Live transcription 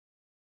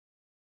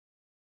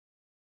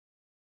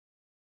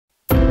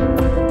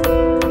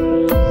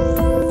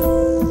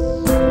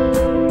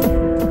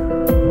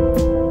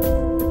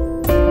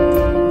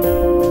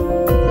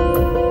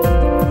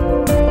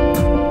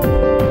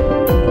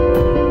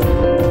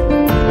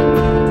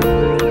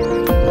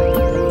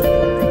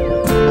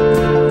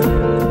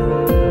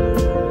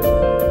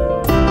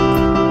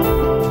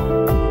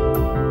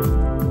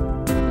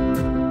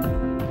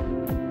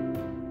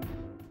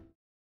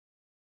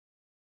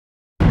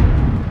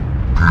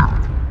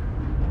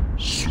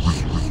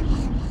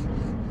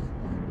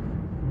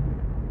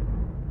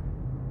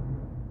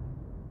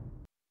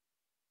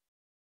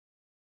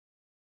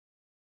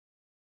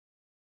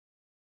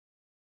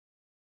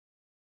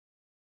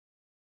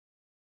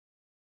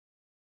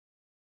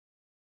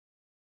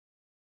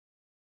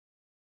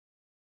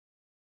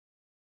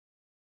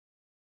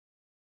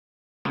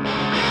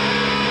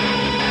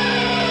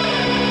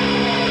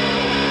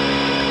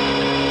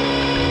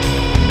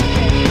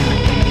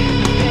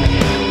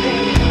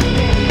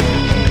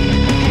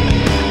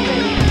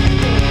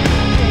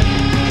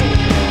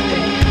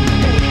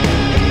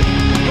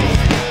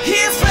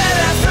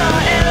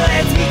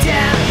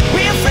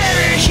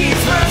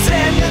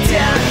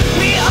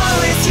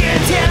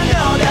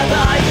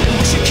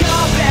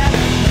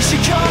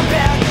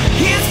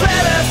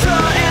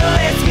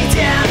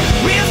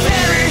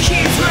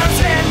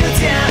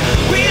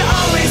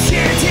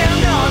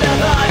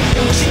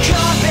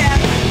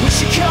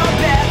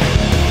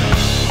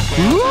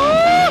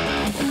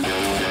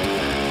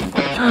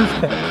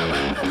never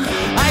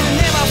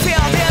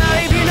felt that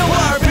I live in a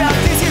world, but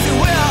this is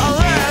where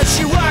I learn.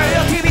 She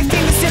warrior TV,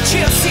 things that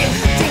you see,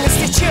 things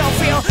that you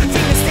feel,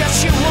 things that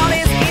you want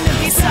is in the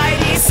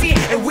beside easy.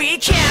 And we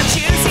can't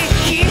choose it.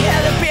 He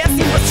had the best,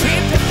 he was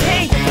stripped and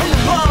painted on the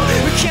wall.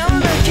 We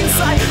can't look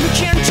inside, we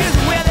can't choose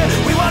whether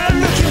we wanna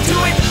look into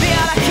it. They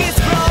are like his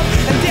bro,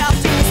 and there are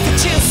things that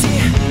you see.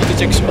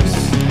 チェックします。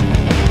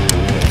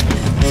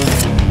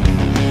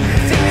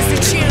 Things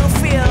that you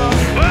feel.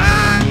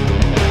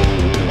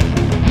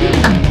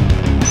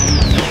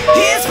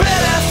 His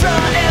brother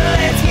from and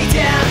let me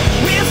down.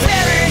 We're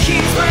better,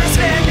 his words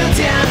let you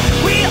down.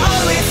 We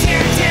always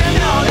hear them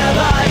know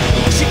about.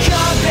 We should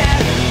come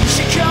back, we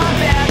should come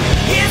back.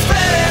 His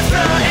brother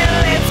from and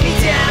let me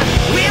down.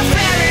 We're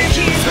better,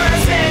 his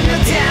words let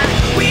you down.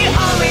 We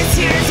always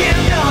hear them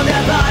know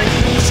about.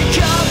 We should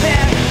come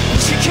back,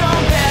 we should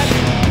come back.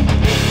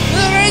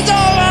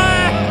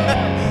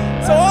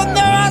 そん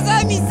な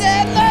技見せん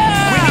なよ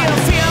We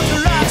will feel the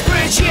last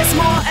bridge is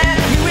more and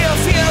we will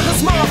feel the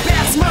small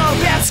bad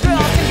scroll.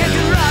 Can get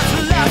the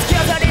last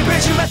gathering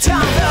bridge in my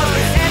town though.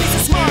 And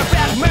it's a small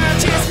bad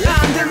merges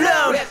on the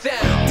road.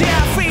 They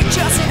are free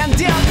just and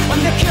down on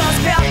the coast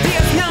path.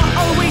 There's not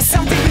always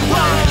something we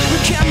want.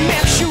 We can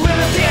make sure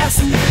of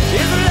this. It's a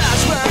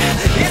large world,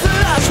 it's a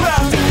large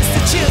world. Things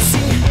that you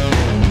see,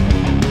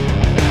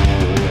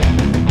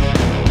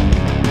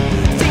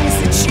 things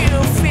that you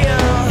feel.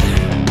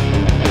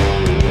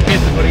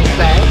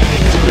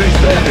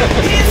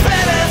 He's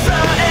better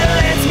from and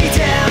lets me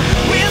down.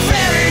 We're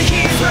better,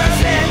 he's worse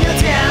than you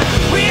down.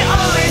 We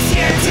always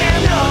hear them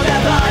know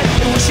that vibe.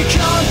 And we should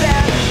come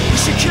back, we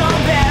should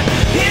come back.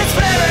 He's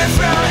better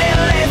from and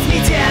lets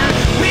me down.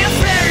 We're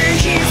better,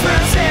 he's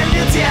worse than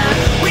you down.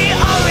 We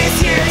always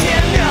hear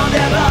them know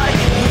that vibe.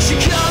 And we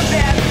should come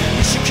back,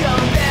 we should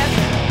come back.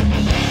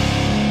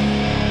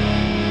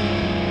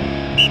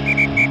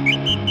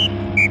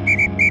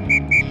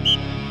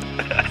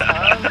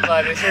 サン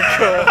バでしょ今日。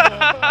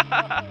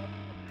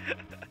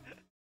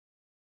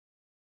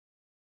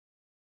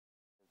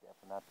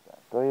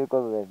という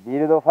ことで、ビ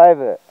ルド5。い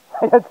や、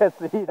じゃあ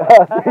3だ。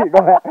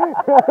ごめん。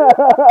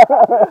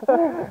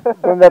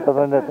飛んじゃった、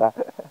飛んじゃった。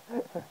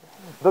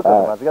どっ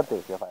かで間違ってるん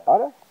ですよ。あ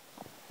れ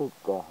そっ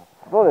か。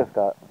どうです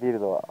か、ビル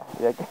ドは。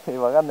いや、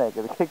わかんない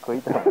けど、結構い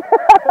いと思う。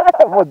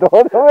もうどう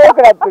でもよ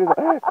くなってる。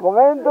コ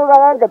メントが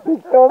なんか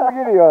適当す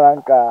ぎるよ、な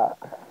んか。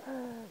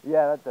い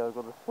や、だって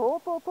これ相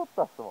当撮っ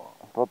たっすもん。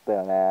撮った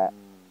よね。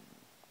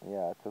い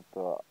や、ちょっ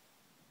と、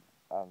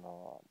楽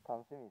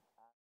しみです。